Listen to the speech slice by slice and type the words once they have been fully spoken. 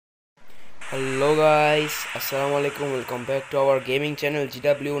Hello guys, assalamu alaikum. Welcome back to our gaming channel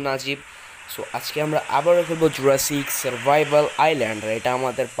GW NAJEEB. So আজকে আমরা আবারও খেলবো Jurassic survival island. এটা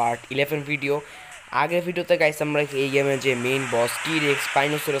আমাদের পার্ট 11 ভিডিও। আগের ভিডিওতে গাইস আমরা এই গেমের যে মেইন বস টি-রেক্স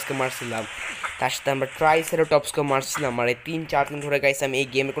স্পাইনোসরাসকে মারছিলাম, তার সাথে আমরা ট্রাইসেরাটপসকে মারছিলাম। আর এই 3-4 দিন ধরে গাইস আমি এই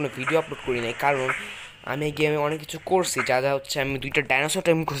গেমে কোনো ভিডিও আপলোড করি নাই, কারণ আমি এই গেমে অনেক কিছু করছি। যা যা হচ্ছে আমি 2টা ডাইনোসর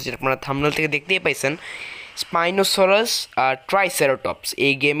টাইম করছি, যেটা আপনারা থাম্বনেল থেকে দেখতেই পাইছেন। স্পাইনোসরাস আর ট্রাইসেরাটপস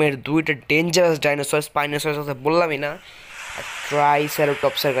এই গেমের 2টা ডেঞ্জারাস ডাইনোসর। স্পাইনোসরাস কথা বললামই না, আর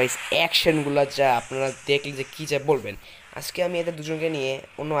ট্রাইসেরাটপসের গাইস অ্যাকশনগুলো যা আপনারা দেখলে যে কী যা বলবেন। আজকে আমি এদের দুজনকে নিয়ে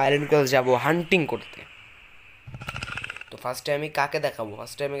অন্য আইল্যান্ডগুলো যাবো হান্টিং করতে। তো ফার্স্টে আমি কাকে দেখাবো?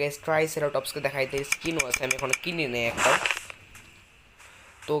 ফার্স্টে আমি গাইস ট্রাইসেরাটপসকে দেখাইতে। স্কিনও আছে, আমি এখনো কিনি নেই একটাও।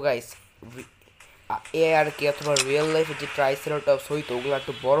 তো গাইস এ আর কি অথবা রিয়েল লাইফে যে ট্রাইসেরাটপস হইতো ওগুলো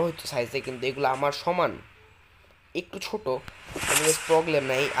একটু বড় হইতো সাইজে, কিন্তু এগুলো আমার সমান, একটু ছোট। কোনো প্রবলেম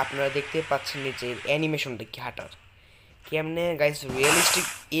নাই, আপনারা দেখতে পাচ্ছেন নিচে অ্যানিমেশনটা কি হাঁটার কেমনে গাইস রিয়েলিস্টিক।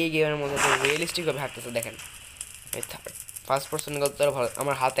 এই গেমের মধ্যে তো রিয়েলিস্টিকভাবে হাঁটতেছে দেখেন। ফার্স্ট পার্সন কত ভালো।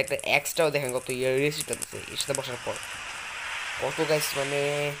 আমার হাতে একটা এক্সট্রাও দেখেন কত রিয়েলিস্টিক লাগতেছে এর সাথে বসার পর। কত গাইস মানে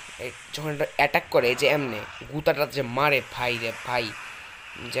যখন এটা অ্যাটাক করে যে এমনে গুতাটা যে মারে, ভাই রে ভাই।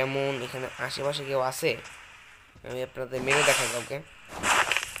 যেমন এখানে আশেপাশে কেউ আছে, আমি আপনাদের মেরে দেখাই কাউকে।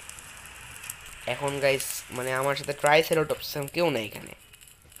 এখন গাইস মানে আমার সাথে ট্রাইসেরাটপস কেউ নেই এখানে।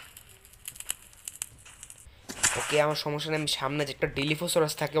 ওকে আমার সমস্যা নেই, আমি সামনে যে একটা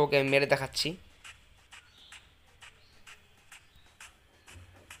ডিলিফোসরাস থাকে ওকে আমি মেরে দেখাচ্ছি।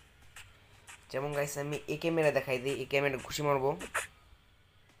 যেমন গাইস আমি একে মেরে দেখাই দিই, একে আমি ঘুষি মারবো।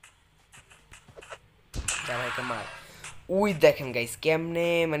 যা ভাই মার। ওই দেখেন গাইস কেমনে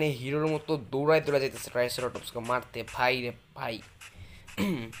মানে হিরোর মতো দৌড়ায় দৌড়া যেতেছে ট্রাইসেরাটপসকে মারতে, ভাই রে ভাই।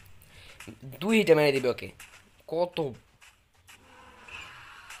 2 হিটে মেরে দিবে ওকে। কত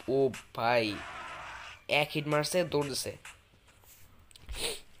ও ভাই, 1 হিট মারছে, দৌড়তেছে।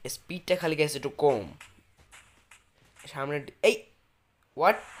 স্পিডটা খালি গাইস একটু কম। সামনে এই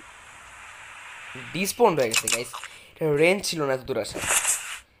হোয়াট ডিসপন্ড হয়ে গেছে গাইস, এটা রেঞ্জ ছিল না এত দূর আসা।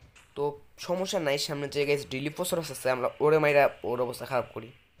 তো সমস্যা নাই, সামনে যে গাইস ডিলিফোসরাস আছে আমরা ওরে মাইরা ওর অবস্থা খারাপ করি।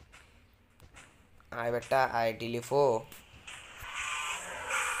 আয় বেটা আয় ডিলিফো।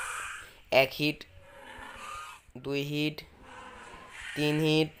 1 হিট, 2 হিট, 3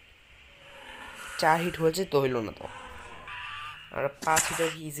 হিট, 4 হিট হয়েছে তো হইল না তো। আর 5 হিটে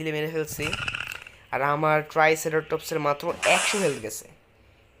ইজিলি মেরে ফেলছি। আর আমার ট্রাইসেরাটপসের মাত্র 100 হেলথ গেছে।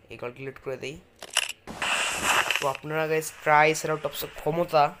 এই ক্যালকুলেট করে দেই। তো আপনারা গাইস ট্রাইসেরাটপসের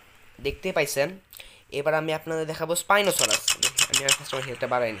ক্ষমতা দেখতে পাইছেন। এবার আমি আপনাদের দেখাবো স্পাইনোসরাস। আমি আর কাস্টমার হেলথটা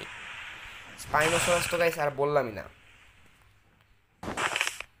বাড়াইনি। স্পাইনোসরাস তো গাইস আর বললামই না।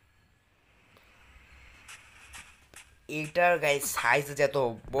 এইটার গাইস সাইজ যত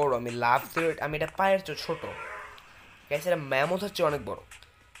বড়, আমি লাভ আমি এটা পায়ের চেয়ে ছোট গাইস। এটা ম্যামথ হচ্ছে অনেক বড়।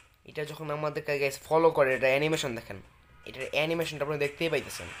 এটা যখন আমাদের গাইস ফলো করে, এটা অ্যানিমেশন দেখেন, এটার অ্যানিমেশনটা আপনি দেখতেই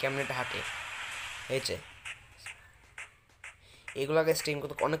পাইতেছেন কেমন এটা হাঁটে হয়েছে। এগুলো গাইস ট্রেন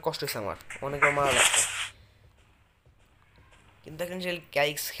করতে অনেক কষ্ট হয়েছে আমার, অনেকবার মারা লাগছে। কিন্তু এখন যে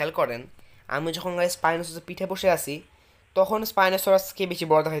গাইস খেয়াল করেন, আমি যখন গাইস স্পাইনোসরাসের পিঠে বসে আছি তখন স্পাইনোসরাসকে বেশি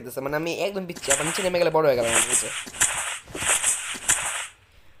বড় দেখাইতেছে। মানে আমি একদম পিছিয়ে, আবার নিচে নেমে গেলে বড় হয়ে গেলাম নিচে।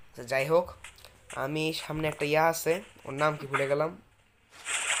 আচ্ছা যাই হোক, আমি সামনে একটা ইয়া আছে, ওর নাম কি ভুলে গেলাম।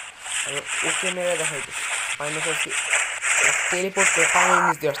 আমি ওকে মেরে দেখাইতেছি স্পাইনোসরাসকে টেলিপোর্ট করে পানির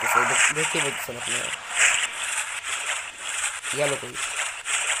নিচ দিয়ে আসতেছে, দেখতে পাচ্ছেন আপনারা। গেল কই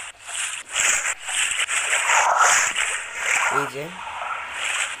এই যে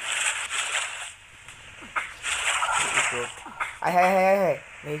আয় হ্যাঁ হ্যাঁ হ্যাঁ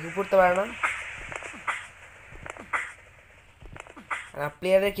ভেহিকল পড়তে পারে না।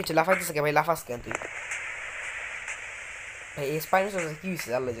 প্লেয়ারের কিছু লাফাইতেছে কে ভাই? লাফাস কেন তুই ভাই? এই স্পাইনোসরাস কি হয়েছে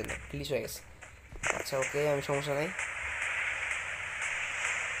আল্লাহ জানে, ফিনিশ হয়ে গেছে। আচ্ছা ওকে, আমি সমস্যা নাই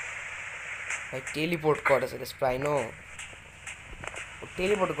ভাই। টেলিপোর্ট করেছে স্পাইনো, ও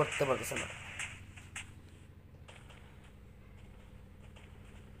টেলিপোর্ট করতে পারতেছে না।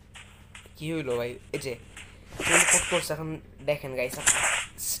 কি হইলো ভাই? এই যে টেলিপোর্ট করছে। এখন দেখেন গাইস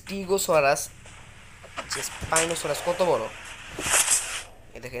স্টিগোসরাস যে স্পাইনোসরাস কত বড়।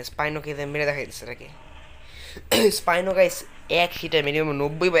 এই দেখেন স্পাইনোকে মেরে দেখাই দিচ্ছে এটাকে। স্পাইনো গাইস 1 হিটে মিনিমাম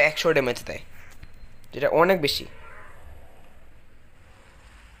 90 বা 100 ড্যামেজ দেয়, যেটা অনেক বেশি।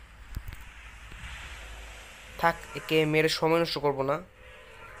 থাক, একে মেরে সময় নষ্ট করবো না।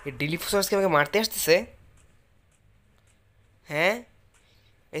 এই ডিলিফোসাসকে আমাকে মারতে আসতেছে। হ্যাঁ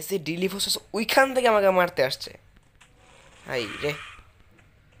এসে ডিলিফোসাস ওইখান থেকে আমাকে মারতে আসছে। হাই রে,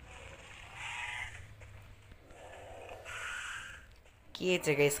 কে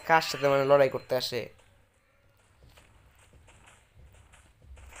যে গাইস কার সাথে মানে লড়াই করতে আসে?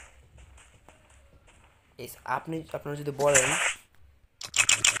 আপনারা যদি বলেন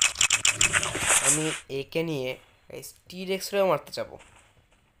আমি একে নিয়ে টি-রেক্সরেও মারতে যাবো।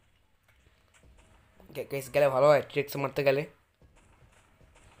 গাইস গেলে ভালো হয়, টি-রেক্স মারতে গেলে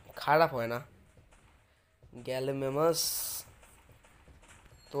খারাপ হয় না। গেলে মেমাস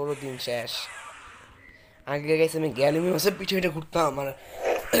তোরও দিন শেষ। আগে গেছে আমি গ্যালিমিমাসের পিঠে পিঠে ঘুরতাম আর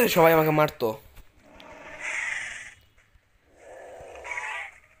সবাই আমাকে মারতো।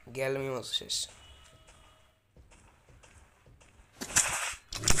 গ্যালিমিমাস শেষ।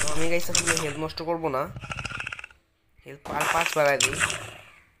 তো আমি গাইছে হেলথ নষ্ট করবো না, হেলথ আর 5 বাড়াই দিই।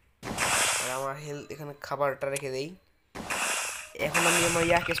 আর আমার হেলথ এখানে খাবারটা রেখে দেই। এখন আমি আমার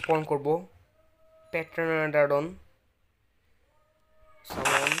ইয়াকে স্পন করবো, প্যাট্রোনাডন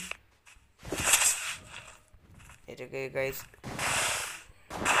সামন। এটাকে গাইস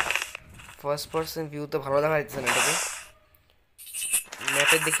ফার্স্ট পার্সন ভিউতে ভালো দেখা যাচ্ছে না এটাকে।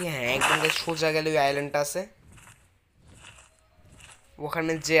 ম্যাপে দেখি হ্যাঁ একদম সোজা গেলে ওই আইল্যান্ডটা আছে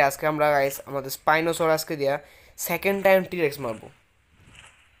ওখানে। যে আজকে আমরা গাইস আমাদের স্পাইনোসরাসকে দিয়া সেকেন্ড টাইম টি-রেক্স মারবো।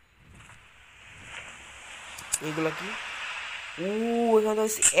 এইগুলা কি? ও এখানে তো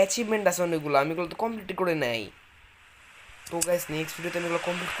অ্যাচিভমেন্ট আছে অনেকগুলো, আমি এগুলো তো কমপ্লিট করে নেই। তো গাইস নেক্সট ভিডিওতে আমি এগুলো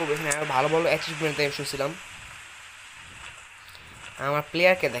কমপ্লিট করবো। এখানে আর ভালো ভালো অ্যাচিভমেন্ট আমি শুনছিলাম। আমার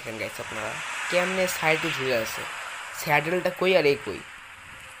প্লেয়ারকে দেখেন গাইস আপনারা কেমনে সাইডে ঝুলে আছে, স্যাডেলটা কই আর এই কই।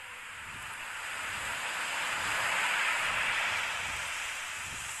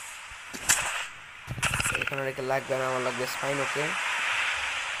 এখানে রেখে লাগবে না, আমার লাগবে স্পাইনোকে।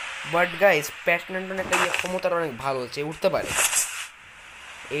 বাট গাইস প্যাটনান্টন একটা ক্ষমতাটা অনেক ভালো হচ্ছে, উঠতে পারে।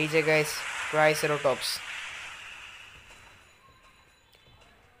 এই যে গাইস ট্রাইসেরাটপস,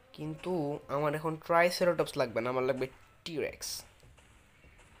 কিন্তু আমার এখন ট্রাইসেরাটপস লাগবে না, আমার লাগবে টি-রেক্স।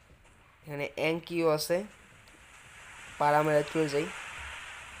 এখানে অ্যাঙ্কিও আছে, পারামেরা চলে যাই।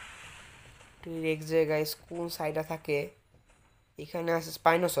 টি-রেক্স যে গাইস কোন সাইডে থাকে? এখানে আছে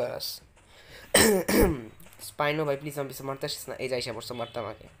স্পাইনোসরাস। স্পাইনো ভাই প্লিজ আমি পিছনে মারতে আসিস না। এই যাই সে পড়ছে মারতে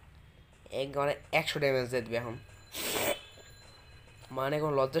আমাকে একবারে 100 ড্যামেজ দিয়ে দেবে এখন, মানে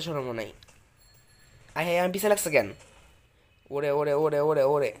কোনো লজ্জা সরমও নাই। আয় হ্যাঁ আমি পিছিয়ে লাগছে কেন? ওরে ওরে ওরে ওরে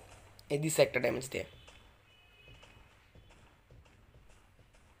ওরে এই দিছে একটা ড্যামেজ দিয়ে।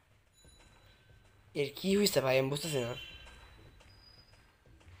 এর কি হয়েছে ভাই আমি বুঝতেছি না।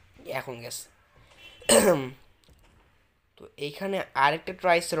 এখন গেছে। তো এইখানে আরেকটা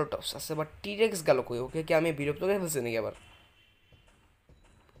ট্রাইসেরাটপস আছে, বাট টি-রেক্স গেল কই? ওকে কি আমি বিরক্ত করে ফেলছি নাকি আবার?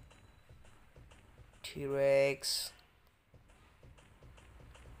 টি-রেক্স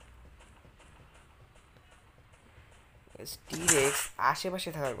টি-রেক্স আশেপাশে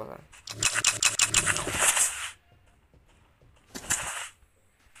থাকার কথা।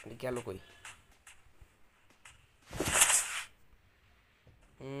 গেল কই?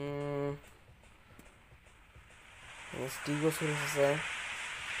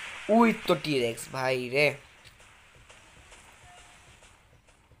 উই তো টি-রেক্স ভাই রে,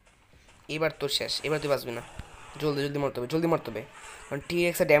 এবার তো শেষ, এবার তুই বাঁচবি না। জলদি জলদি মরতে হবে, জলদি মরতে হবে, কারণ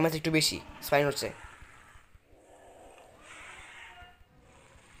টি-রেক্সের ড্যামেজ একটু বেশি স্পাইন হচ্ছে।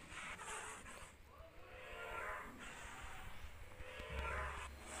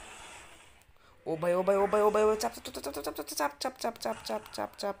 ও ভাই ও ভাই ও ভাই ও ভাই ও চাপ চাপ চাপ চাপ চাপ চাপ চাপ চাপ চাপ চাপ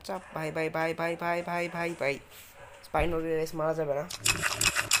চাপ চাপ চাপ ভাই ভাই ভাই ভাই ভাই ভাই ভাই ভাই স্পাইনো রেস মারা যাবে না।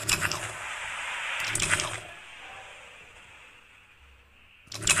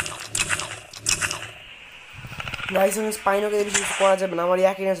 গাইস আমি স্পাইনোকে বেশি কিছু করা যাবে না, আমার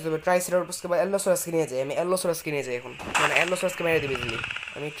ইয়াকে নিয়ে যেতে হবে, ট্রাইসেরাটপসকে বা অ্যালোসরাসকে নিয়ে যাই। আমি অ্যালোসরাসকে নিয়ে যাই এখন, মানে অ্যালোসরাসকে মেরে দিবি দিলি,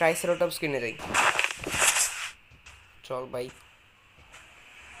 আমি ট্রাইসেরাটপসকে নিয়ে যাই। চল ভাই।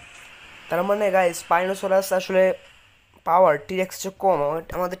 তার মানে গাইস স্পাইনোসরাস আসলে পাওয়ার টি-রেক্স চেয়ে কম,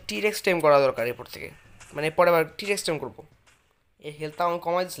 আমাদের টি-রেক্স টাইম করা দরকার এরপর থেকে, মানে পরে আবার টি-রেক্স টাইম করবো। এই হেলথটা আমি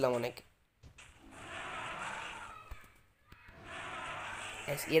কমাই দিয়েছিলাম অনেক।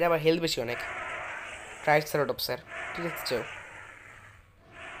 এর আবার হেলথ বেশি অনেক ট্রাইসেরাটপসের, টি-রেক্স চেয়েও।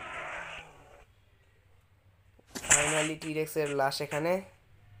 ফাইনালি টি-রেক্সের লাশ এখানে।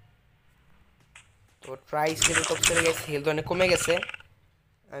 তো ট্রাইসেরাটপসের গেছে হেলথ অনেক কমে গেছে,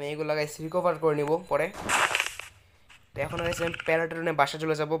 আমি এগুলো গাইস রিকভার করে নিব পরে। তো এখন গেছে আমি প্যারাটনে বাসা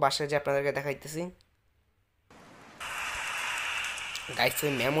চলে যাব, বাসায় যে আপনাদেরকে দেখাইতেছি। গাইস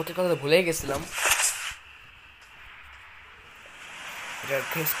আমি ম্যামথের কথা ভুলেই গেছিলাম, এটার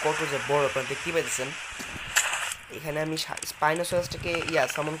ফেস কত যে বড় আপনারা দেখতে পাইতেছেন। এখানে আমি স্পাইনোসরাসটাকে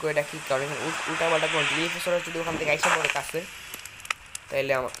সামন করে রাখি, কারণ এখানে উল্টা পাল্টা কোনো ডিফেসরাস যদি ওখান থেকে আইসা পড়ে কাছে,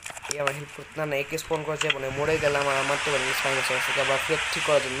 তাইলে আমার এই আমার হেল্প করতে না একে স্পন করেছে মানে মরে গেলাম আর মারতে পারিনি স্পাইনোসরাসকে আবার ফেরত ঠিক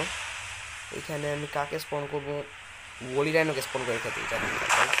করার জন্য। এখানে আমি কাকে স্পন করবো, ওলি রাইনোকে স্পন করে খেতে জানি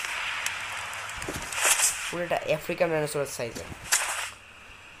পুরো এটা আফ্রিকান রাইনোসরাস সাইজের।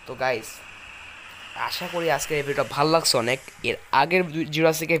 তো গাইস আশা করি আজকের এই ভিডিওটা ভালো লাগছে অনেক। এর আগের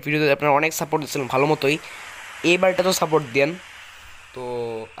জুরাসিকের ভিডিওতে আপনারা অনেক সাপোর্ট দিচ্ছিলেন ভালো মতোই, এইবারটা তো সাপোর্ট দেন। তো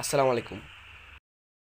আসসালামু আলাইকুম।